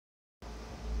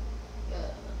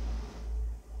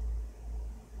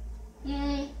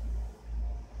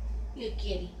Good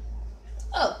kitty.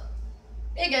 Oh,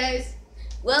 hey guys.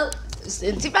 Well,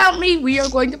 since you found me, we are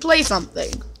going to play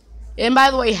something. And by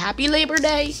the way, happy Labor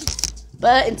Day.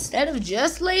 But instead of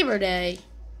just Labor Day,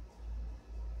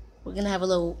 we're going to have a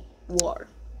little war.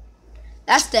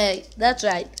 That's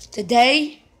right.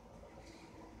 Today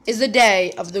is the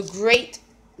day of the Great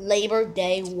Labor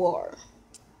Day War.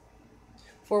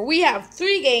 For we have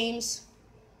 3 games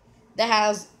that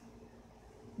has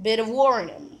a bit of war in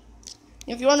them.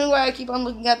 If you're wondering why I keep on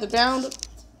looking at the ground,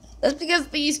 that's because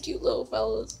these cute little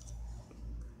fellas.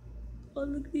 Oh,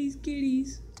 look at these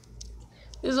kitties.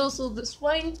 There's also this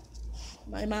one,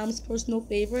 my mom's personal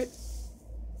favorite.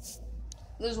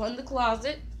 There's one in the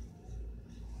closet.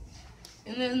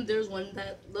 And then there's one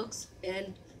that looks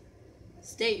and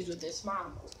stays with his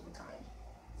mom most of the time.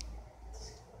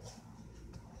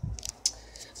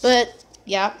 But,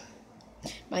 yeah,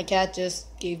 my cat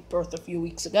just gave birth a few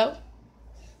weeks ago.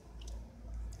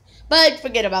 But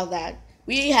forget about that.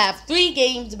 We have 3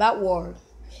 games about war.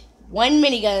 1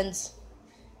 miniguns,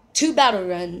 2 battle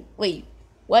run. Wait,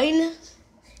 1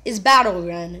 is battle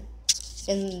run,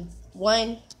 and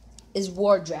 1 is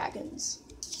war dragons.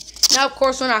 Now, of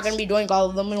course, we're not going to be doing all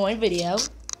of them in one video.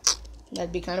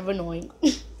 That'd be kind of annoying.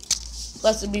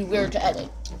 Plus, it'd be weird to edit,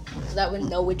 because I wouldn't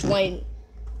know which one.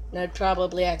 And I'd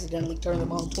probably accidentally turn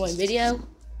them all into one video.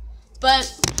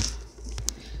 But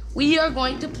we are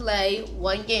going to play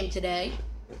 1 game today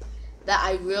that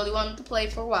I really wanted to play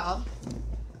for a while.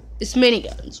 It's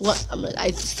miniguns.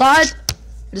 I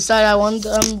decided I wanted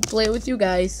to play it with you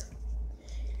guys.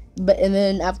 And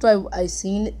then after I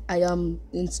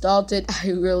installed it, I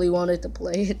really wanted to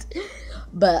play it.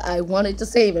 But I wanted to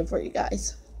save it for you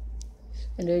guys.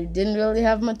 And I didn't really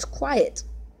have much quiet.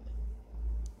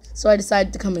 So I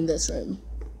decided to come in this room.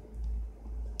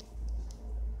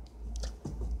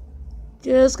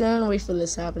 Just gonna wait for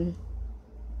this to happen.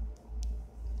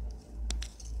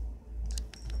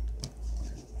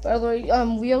 By the way,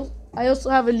 I also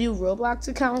have a new Roblox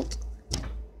account.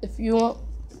 If you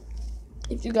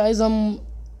guys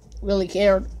really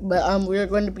care, but we're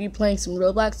going to be playing some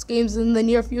Roblox games in the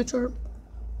near future.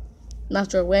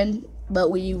 Not sure when, but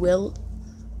we will.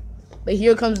 But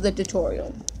here comes the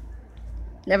tutorial.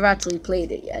 Never actually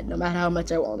played it yet, no matter how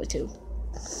much I wanted to.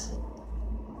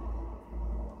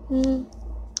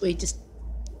 Wait,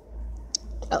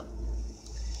 oh.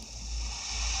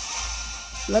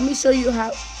 Let me show you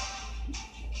how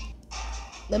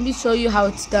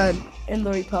it's done in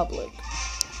the Republic.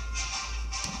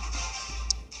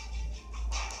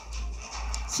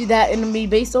 See that enemy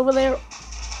base over there?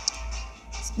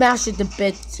 Smash it to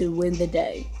bits to win the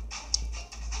day.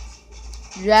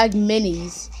 Drag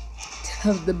minis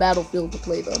to the battlefield to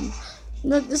play them.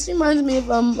 No, this reminds me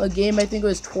of a game, I think it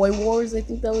was Toy Wars. I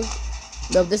think that was.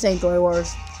 No, this ain't Toy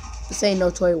Wars. This ain't no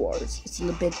Toy Wars. It's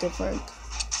a bit different.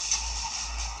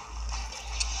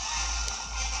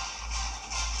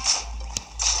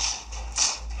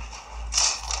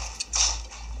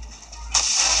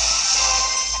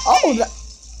 Oh,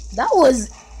 that was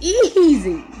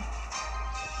easy.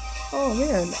 Oh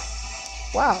man,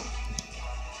 wow.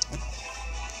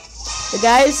 So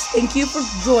guys, thank you for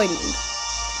joining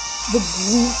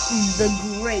the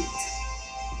Great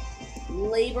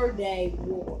Labor Day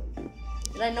War.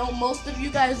 And I know most of you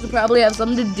guys will probably have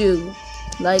something to do.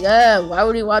 Like, why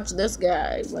would we watch this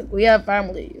guy? Like, we have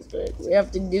families, but we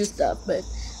have to do stuff. But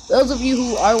those of you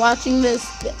who are watching this,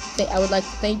 I would like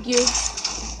to thank you.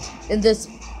 And this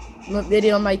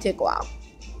video might take a while,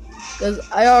 because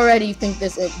I already think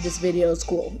this video is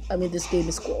cool. I mean, this game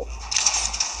is cool.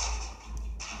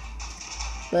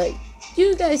 But do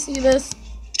you guys see this?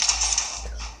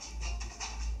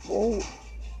 Whoa.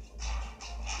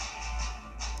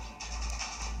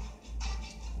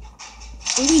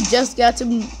 And we just got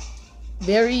some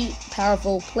very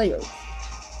powerful players.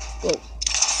 Whoa.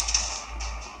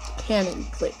 Cannon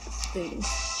things.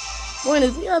 Point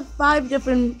is, we have 5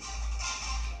 different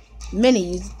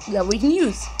minis that we can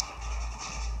use.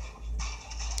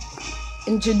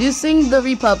 Introducing the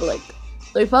Republic.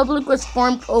 The Republic was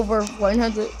formed over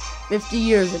 150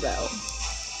 years ago,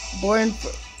 born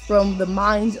from the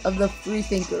minds of the free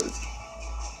thinkers.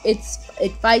 It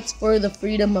fights for the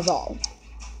freedom of all.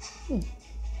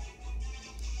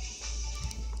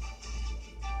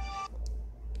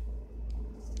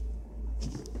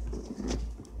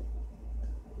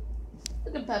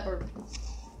 Look at Pepper.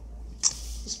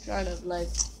 Just trying to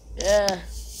yeah.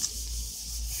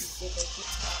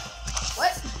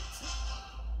 What?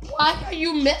 Why are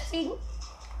you messing?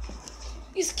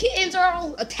 These kittens are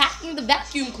all attacking the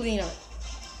vacuum cleaner.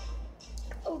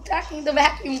 Attacking the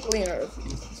vacuum cleaner.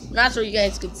 Not sure you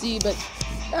guys could see, but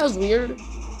that was weird.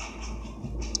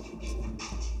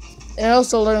 And I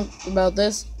also learned about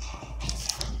this.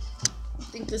 I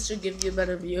think this should give you a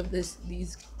better view of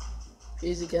these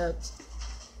crazy cats.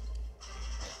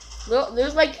 Well,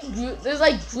 there's like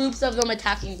groups of them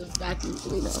attacking this vacuum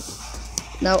cleaner.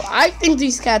 Now I think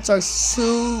these cats are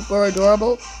super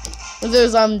adorable. And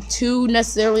there's two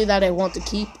necessarily that I want to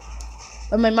keep.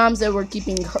 But my mom said we're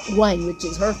keeping one, which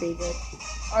is her favorite.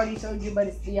 I already showed you, but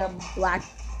it's the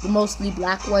the mostly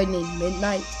black one named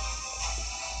Midnight.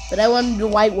 But I wanted the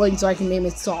white one so I can name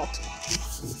it Salt.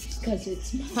 Because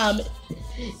its mom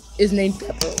is named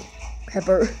Pepper.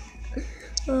 Pepper.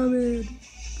 Oh man.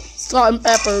 Salt and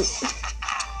Pepper.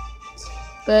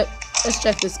 But let's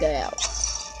check this guy out.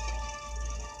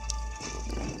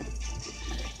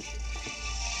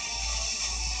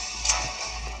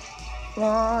 Come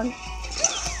on.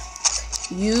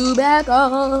 You back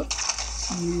off.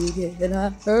 You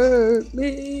cannot hurt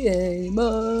me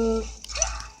anymore.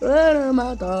 What am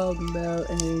I talking about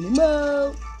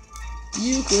anymore?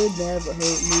 You could never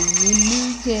hurt me,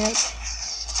 you can't.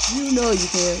 You know you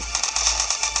can't.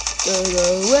 So go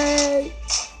away.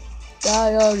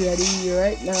 Die already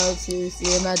right now.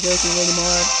 Seriously, I'm not joking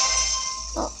anymore.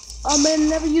 Oh man, I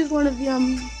never used one of the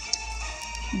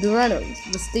runners,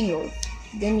 the stingers.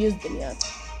 Didn't use them yet.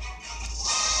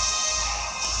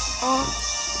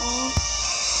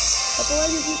 But why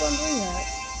do you keep on doing that?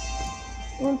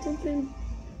 You want attention?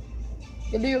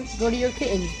 Go to your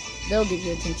kittens. They'll give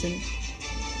you attention.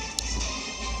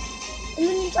 And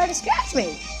then you try to scratch me.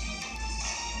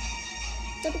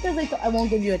 Is that because I won't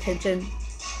give you attention?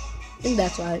 I think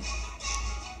that's right.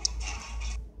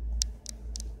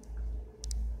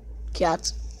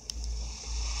 Cats.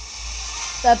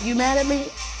 Stop you mad at me?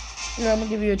 No, I'm gonna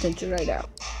give you attention right now.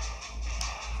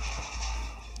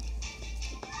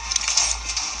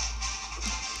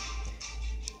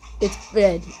 It's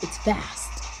red, it's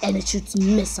fast, and it shoots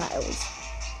missiles.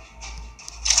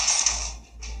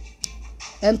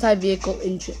 Anti-vehicle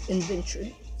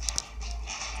inventory.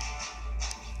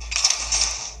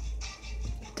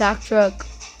 Attack truck.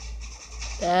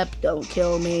 Pep, don't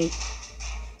kill me.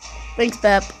 Thanks,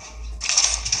 Pep.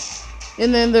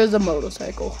 And then there's a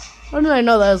motorcycle. How did I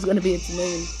know that was going to be its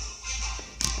name?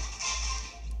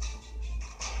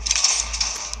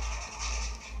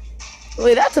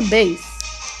 Wait, that's a base.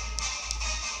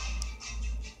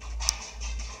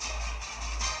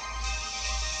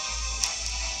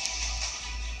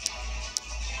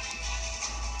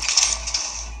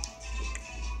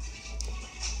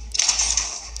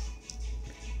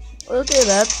 Okay,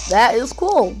 that is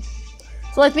cool.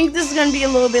 So I think this is gonna be a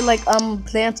little bit like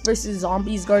Plants vs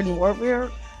Zombies Garden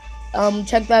Warfare.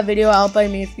 Check that video out by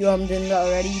me if you didn't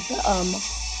already.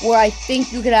 Where I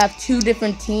think you could have two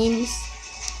different teams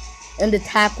and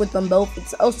attack with them both.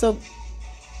 It's also,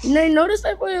 you know, I noticed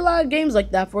I play a lot of games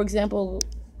like that. For example,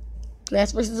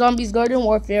 Plants vs Zombies Garden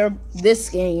Warfare, this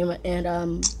game,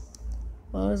 and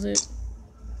what was it?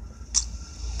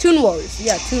 Toon Wars.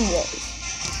 Yeah, Toon Wars.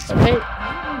 Okay.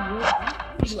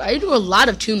 I do a lot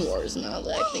of Toon Wars now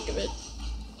that I think of it.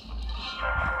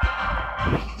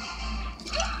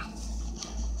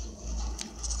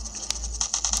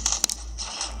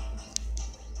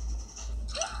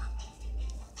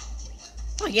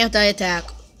 Why can't I attack?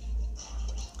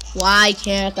 Why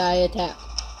can't I attack?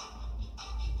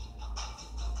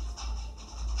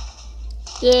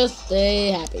 Just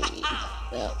stay happy.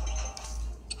 So.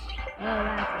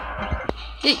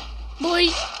 Hey, boy!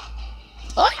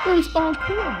 Oh, I can spawn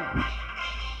two of them.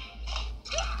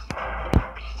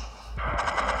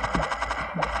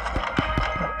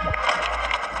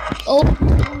 Oh,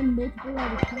 on multiple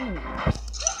at a time.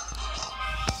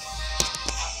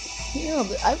 Yeah,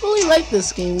 but I really like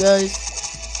this game,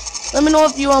 guys. Let me know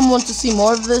if you want to see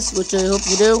more of this, which I hope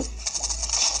you do.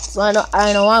 So I know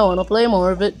I want to play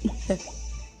more of it.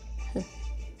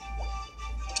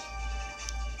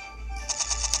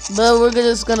 But we're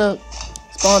just gonna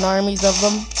spawn armies of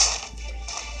them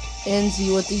and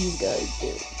see what these guys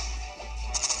do.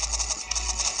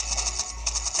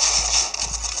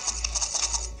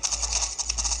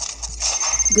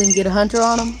 Gonna get a hunter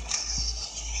on them.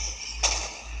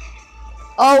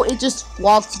 Oh, it just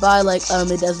walks by like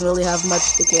it doesn't really have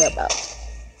much to care about.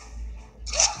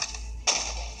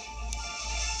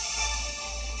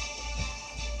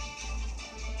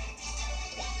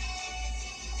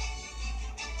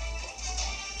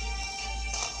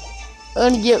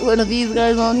 I'm gonna get one of these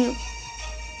guys on here.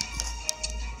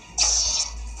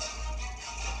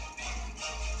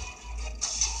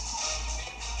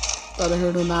 Thought I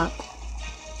heard a knock.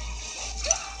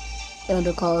 And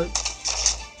a card.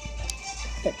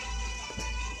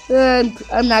 And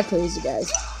I'm not crazy,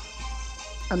 guys.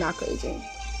 I'm not crazy.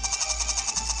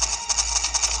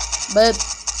 But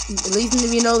at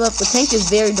least you know that the tank is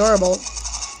very durable.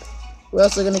 We're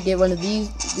also gonna get one of these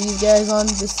guys on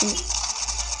this thing.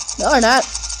 No, we're not.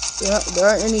 There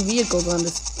aren't any vehicles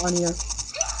on here.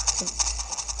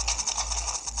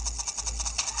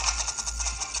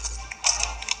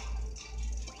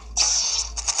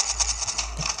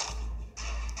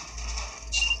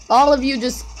 All of you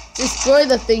just destroy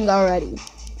the thing already.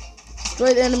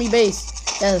 Destroy the enemy base.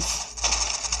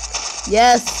 Yes.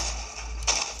 Yes.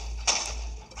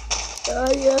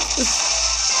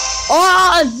 Yes.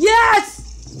 Oh, yes!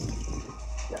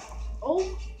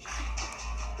 Oh,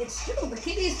 it's true. The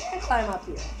kitties can climb up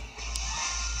here.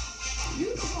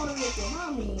 You just want to make your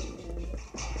mommy.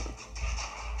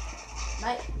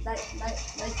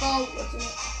 Nightfall, what's your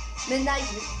name? Midnight,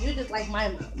 you just like my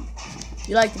mom.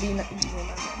 You like to be my mom.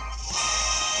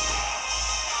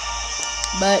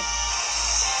 But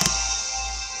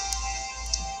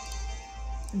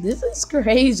this is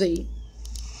crazy.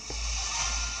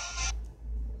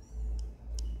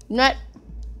 You know what?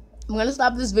 I'm gonna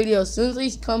stop this video as soon as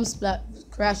he comes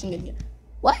crashing in here.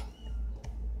 What?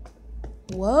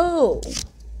 Whoa.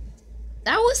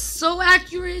 That was so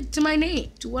accurate to my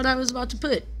name, to what I was about to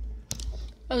put.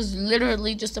 I was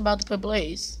literally just about to put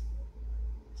Blaze.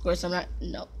 Of course, I'm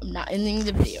not ending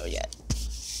the video yet.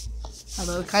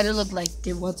 Although it kind of looked like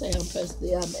it once I pressed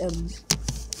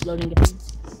the loading button.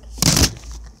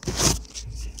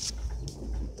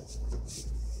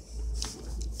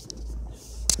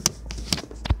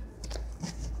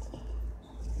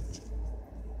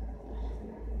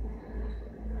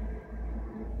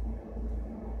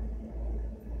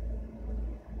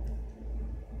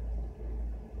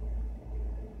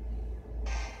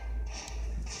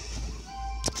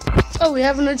 Oh, we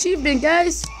have an achievement,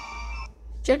 guys.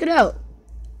 Check it out.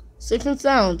 Safe and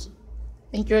sound.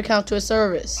 Link your account to a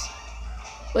service.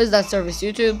 What is that service?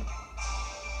 YouTube?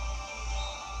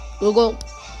 Google?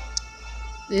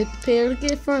 Prepare a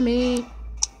gift for me.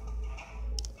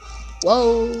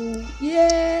 Whoa.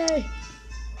 Yay.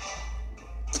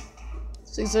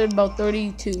 600, about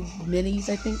 32 minis,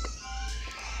 I think.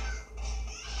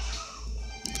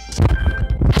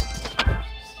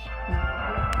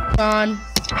 On.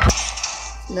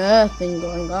 Nothing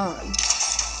going on.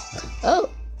 Oh,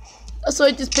 so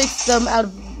it just picks them out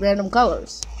of random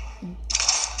colors.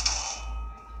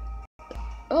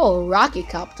 Oh, rocket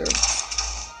copter.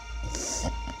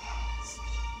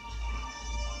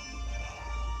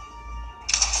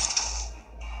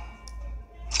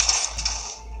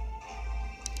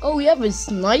 Oh, we have a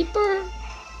sniper?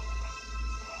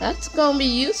 That's gonna be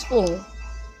useful.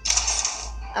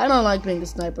 I don't like being a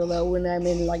sniper though when I'm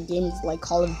in like games like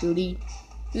Call of Duty.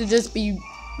 You just be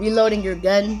reloading your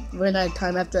gun when at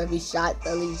time after every shot.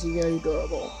 That leaves you very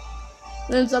durable.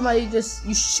 And then somebody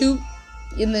you shoot,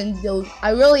 and then I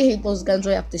really hate those guns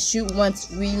where you have to shoot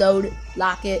once, reload,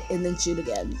 lock it, and then shoot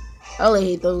again. I really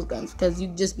hate those guns because you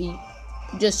just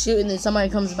shoot, and then somebody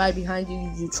comes by behind you.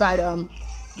 You try to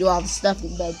do all the stuff,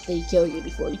 but they kill you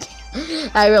before you can.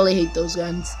 I really hate those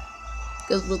guns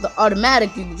because with the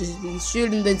automatic, you can just be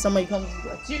shooting, then somebody comes and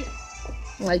like shoot.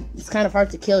 Like, it's kind of hard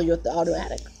to kill you with the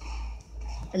automatic.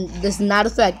 And this is not a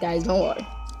threat, guys, don't worry.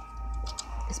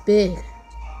 It's big.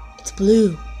 It's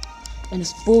blue. And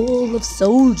it's full of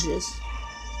soldiers.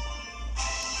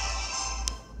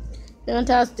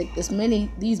 Fantastic. These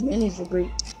minis are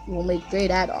great. Will make great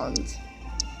add-ons.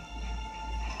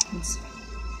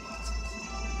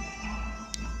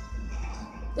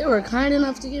 They were kind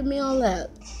enough to give me all that.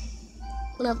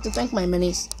 I'm gonna have to thank my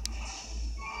minis.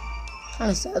 Kind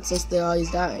of sad since they're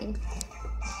always dying.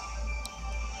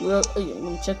 Well, let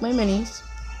me check my minis.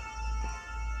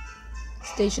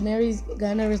 Stationary's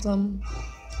gunner is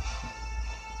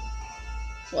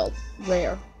well,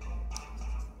 rare.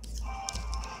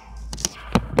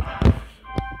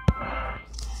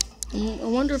 I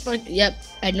wonder if yep,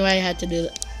 I knew I had to do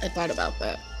that. I thought about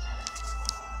that.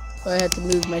 So I had to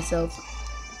move myself.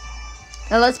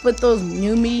 Now let's put those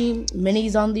new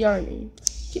minis on the army.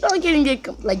 Keep on getting it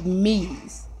like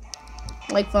minis.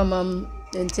 Like from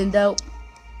Nintendo.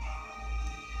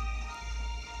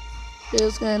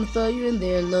 Just gonna throw you in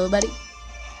there, little buddy.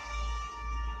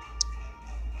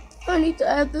 I need to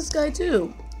add this guy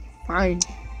too. Fine.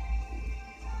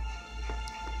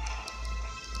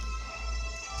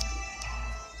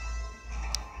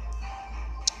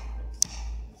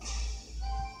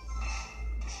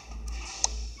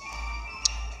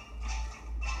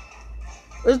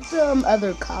 Where's the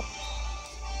other cop?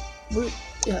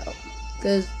 Yeah,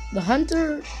 because the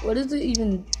hunter, what does it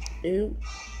even do?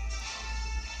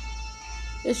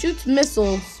 It shoots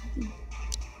missiles.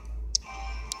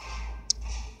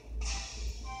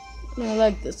 I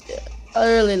like this guy. I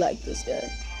really like this guy.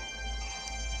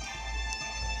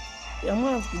 Yeah, I'm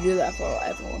gonna have to do that for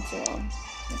every once in a while.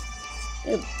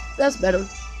 Yeah, that's better.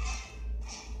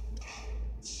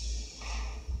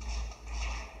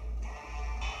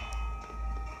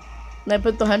 And I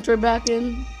put the hunter back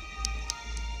in.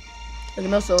 I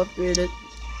can also upgrade it.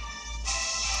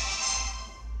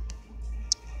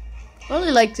 I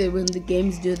really liked it when the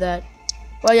games do that.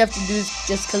 All you have to do is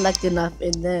just collect enough,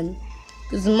 and then,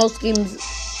 because in most games,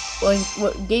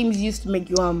 what games used to make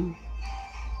you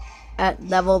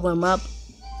level them up.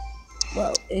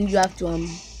 Well, and you have to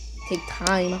take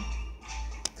time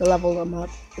to level them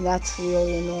up, and that's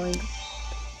really annoying.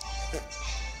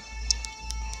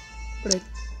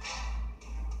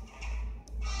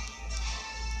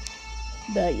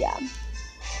 But yeah,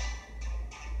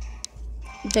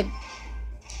 I think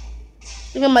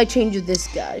I might change this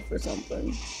guy for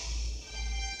something.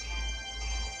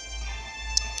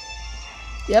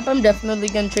 Yep, I'm definitely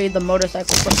gonna trade the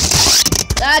motorcycle for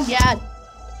Dad.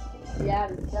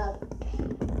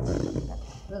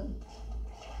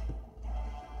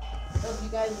 Hope you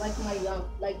guys like my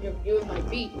your view of my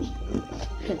feet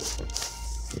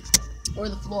or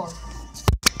the floor.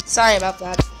 Sorry about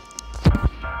that.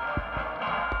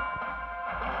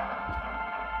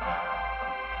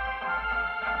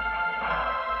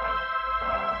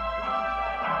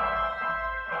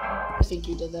 I think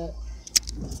you did that.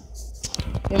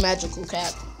 Your magical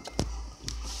cat.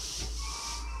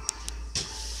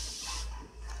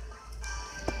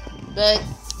 But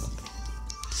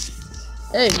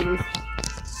hey,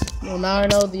 well now I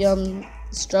know the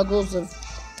struggles of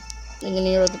being in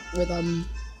here with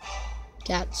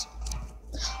cats.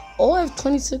 Oh, I have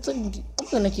 26. I'm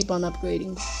gonna keep on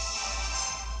upgrading.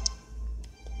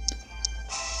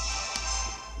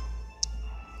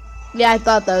 Yeah, I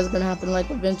thought that was gonna happen. Like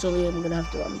eventually, I'm gonna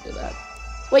have to do that.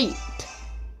 Wait.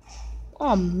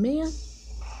 Oh man,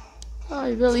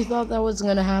 I really thought that was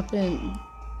gonna happen.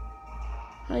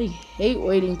 I hate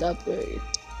waiting to upgrade.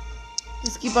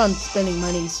 Just keep on spending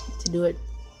money to do it.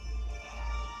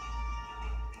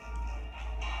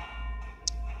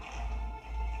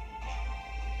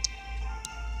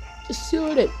 Just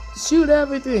shoot it. Shoot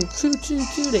everything. Shoot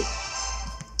it.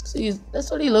 See, that's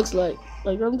what he looks like.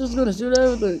 Like, I'm just gonna shoot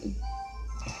everything.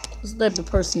 That's the type of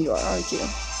person you are, aren't you?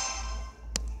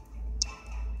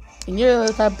 And you're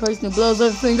the type of person who blows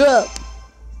everything up.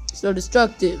 So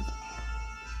destructive.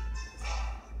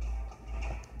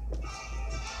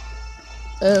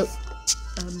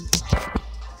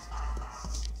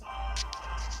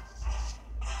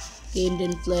 Game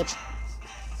didn't flip.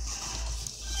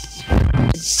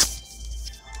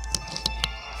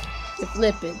 You're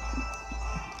flipping.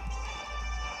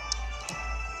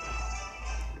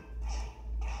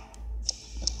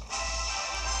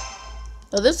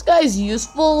 Now this guy's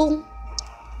useful,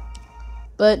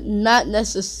 but not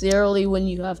necessarily when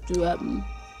you have to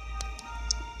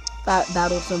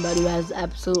battle somebody who has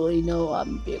absolutely no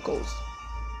vehicles.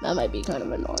 That might be kind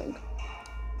of annoying.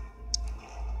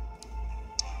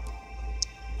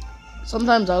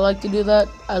 Sometimes I like to do that.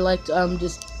 I like to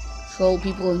just troll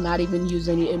people and not even use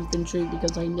any infantry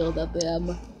because I know that they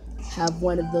have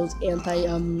one of those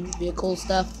anti-vehicle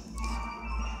stuff.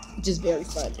 Which is very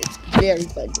fun. It's very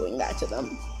fun doing that to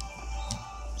them.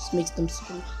 Just makes them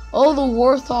scream. Oh, the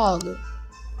Warthog.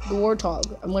 The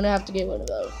Warthog. I'm gonna have to get one of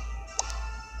those.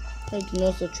 I can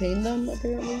also train them,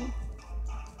 apparently.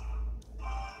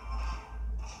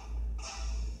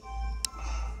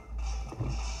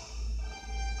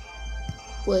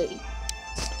 Wait.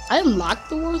 I unlocked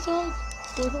the Warthog?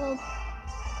 Warthog?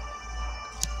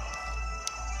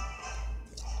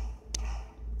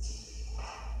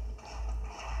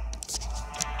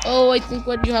 Oh, I think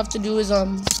what you have to do is,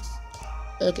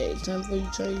 okay, it's time for you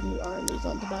to train your armies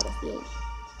on the battlefield.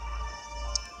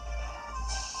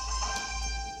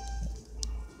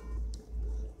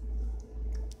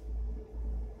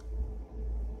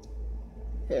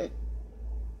 Hey.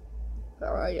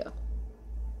 How are ya?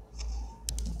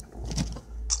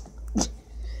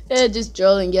 Yeah, just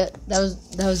trolling. Yeah, that was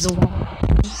the one.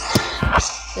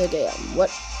 Okay, what?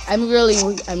 I'm really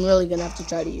gonna have to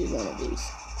try to use one of these.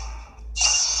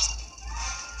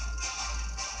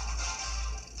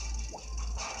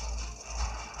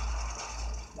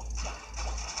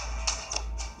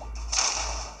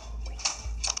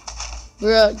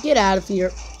 Bro, get out of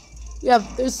here.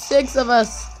 There's 6 of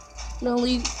us. And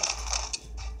only,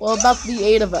 well, about the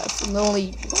 8 of us. And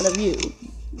only one of you.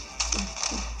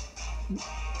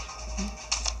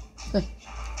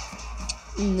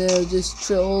 No, just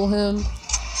troll him.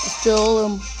 Just troll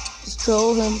him. Just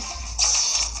troll him.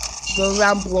 Go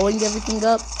around blowing everything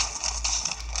up.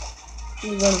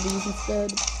 Use one of these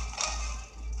instead.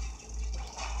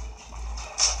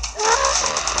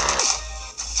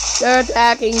 They're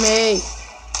attacking me.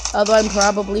 Although I'm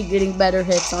probably getting better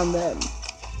hits on them.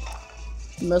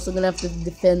 I'm also gonna have to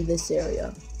defend this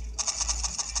area.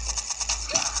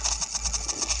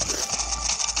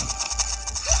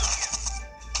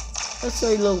 That's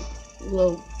a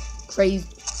little crazy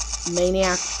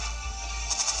maniac.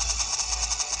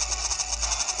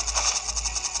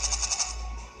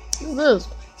 What is this?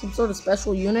 Some sort of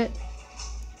special unit?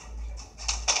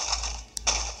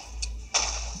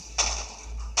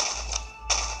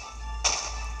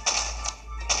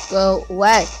 Go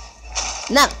away.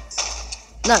 No.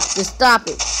 No, just stop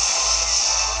it.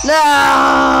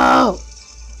 No!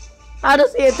 How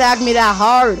does he attack me that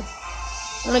hard?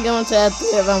 I'm gonna go into that 3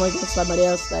 if I'm against somebody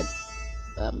else that,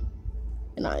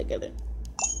 and I get it.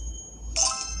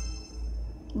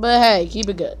 But hey, keep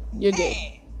it good. You're good.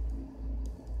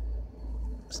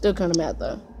 Still kind of mad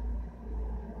though.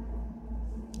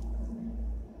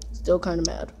 Still kind of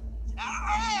mad.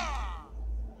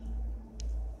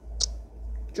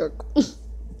 Jerk.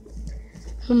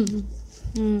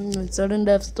 Sudden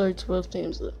death starts 12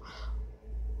 times.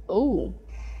 Oh.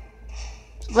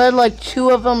 If I had like 2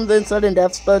 of them, then sudden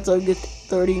death starts, I would get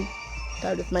 30.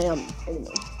 Tired of my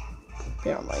anyway.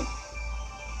 Apparently.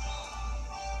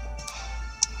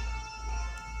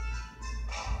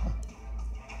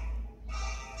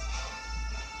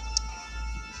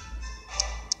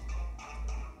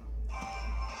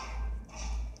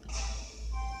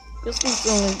 Guess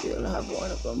we're only gonna have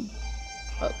 1 of them.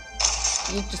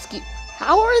 You just keep.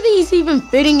 How are these even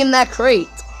fitting in that crate?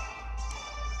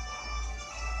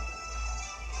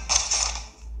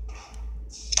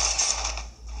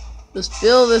 Just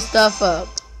fill this stuff up.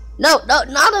 No,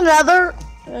 not another.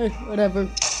 Whatever.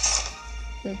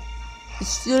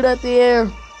 Just shoot at the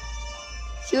air.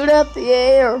 Shoot at the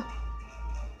air.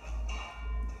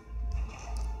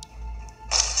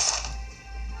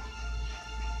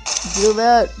 Do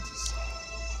that.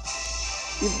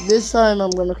 This time I'm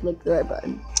gonna click the right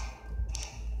button.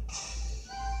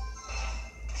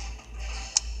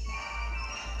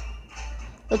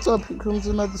 What's up? Here comes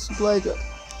another supply drop.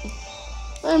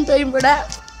 I'm paying for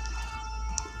that.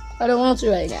 I don't want to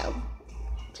right now.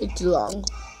 Take too long.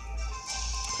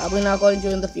 Probably not going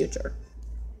to in the future.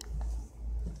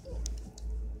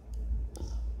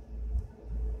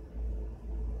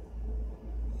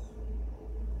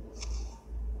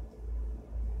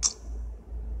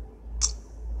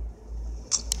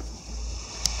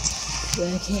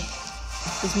 Okay.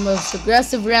 This is the most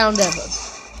aggressive round ever.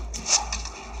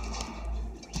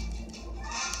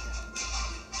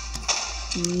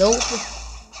 Nope.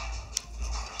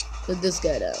 Put this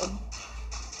guy down.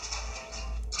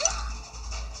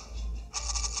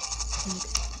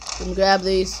 Can grab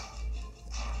these.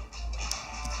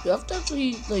 Do I have to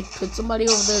actually like put somebody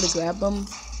over there to grab them?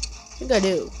 I think I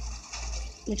do.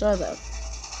 Let me try that.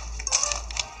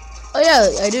 Oh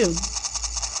yeah, I do.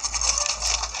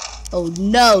 Oh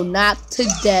no, not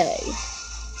today.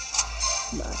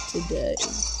 Not today.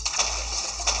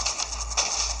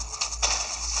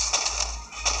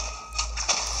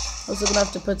 Also gonna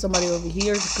have to put somebody over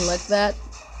here to collect that.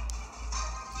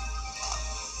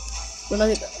 We're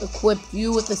gonna equip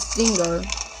you with a stinger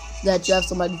that you have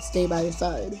somebody to stay by your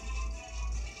side.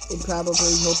 And probably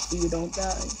hopefully you don't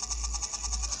die.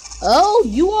 Oh,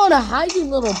 you wanna hide, you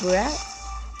little brat?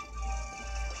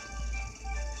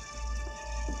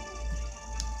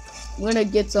 I'm gonna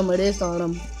get some of this on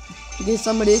them. Get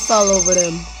some of this all over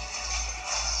them.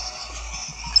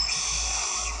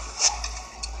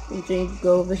 Okay,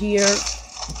 go over here.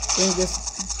 Bring this.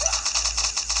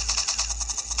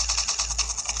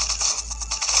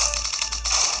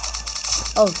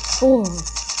 Oh, 4,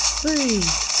 3,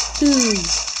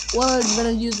 2, 1. I'm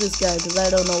gonna use this guy because I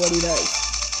don't know what he does.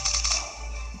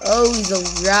 Oh, he's a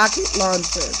rocket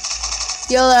launcher.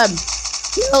 Kill him!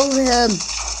 Kill him!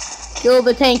 Kill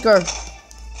the tanker.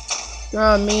 You're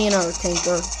a meaner,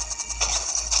 tanker.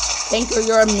 Tanker,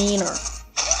 you're a meaner.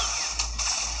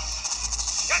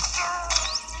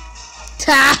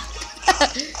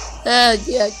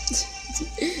 Yeah.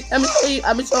 I'm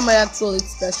gonna show my actual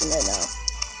expression right now.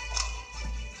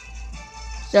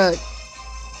 Shut.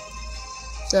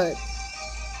 Shut.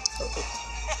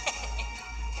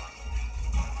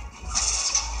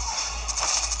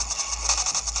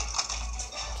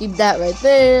 Keep that right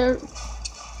there.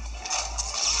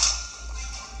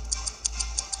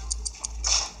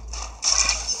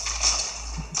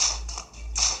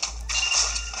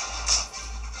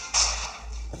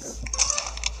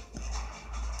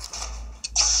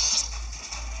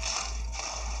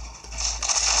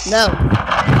 No,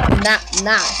 not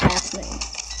happening.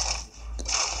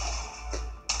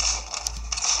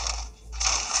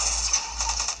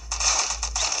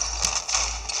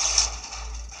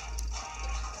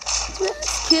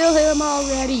 Let's kill him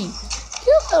already.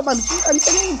 Kill him. I'm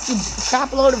sending a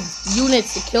crap load of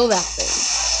units to kill that thing.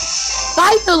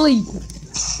 Finally!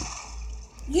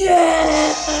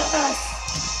 Yes!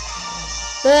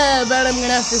 But I'm gonna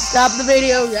have to stop the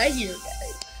video right here,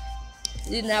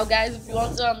 guys. Now, guys, if you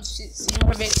want to see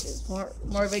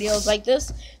more videos like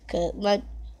this, I'm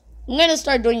gonna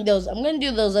start doing those. I'm gonna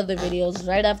do those other videos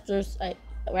right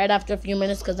after a few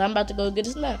minutes, because I'm about to go get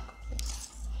a snack.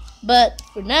 But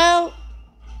for now,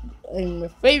 I'm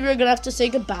afraid we're gonna have to say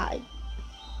goodbye.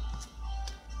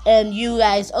 And you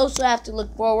guys also have to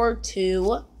look forward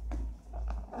to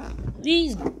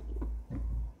these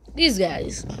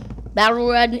guys, Battle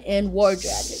Run and War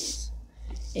Dragons.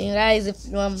 And guys, if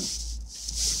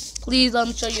please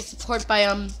show your support by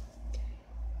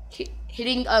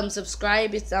hitting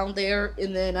subscribe. It's down there,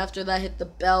 and then after that hit the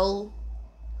bell,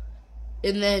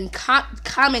 and then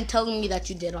comment telling me that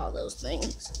you did all those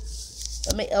things.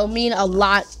 It'll mean a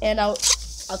lot, and I'll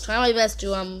try my best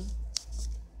to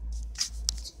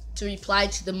reply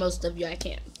to the most of you I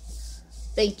can.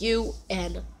 Thank you,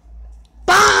 and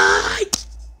bye.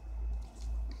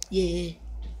 Yeah,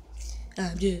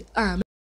 I'm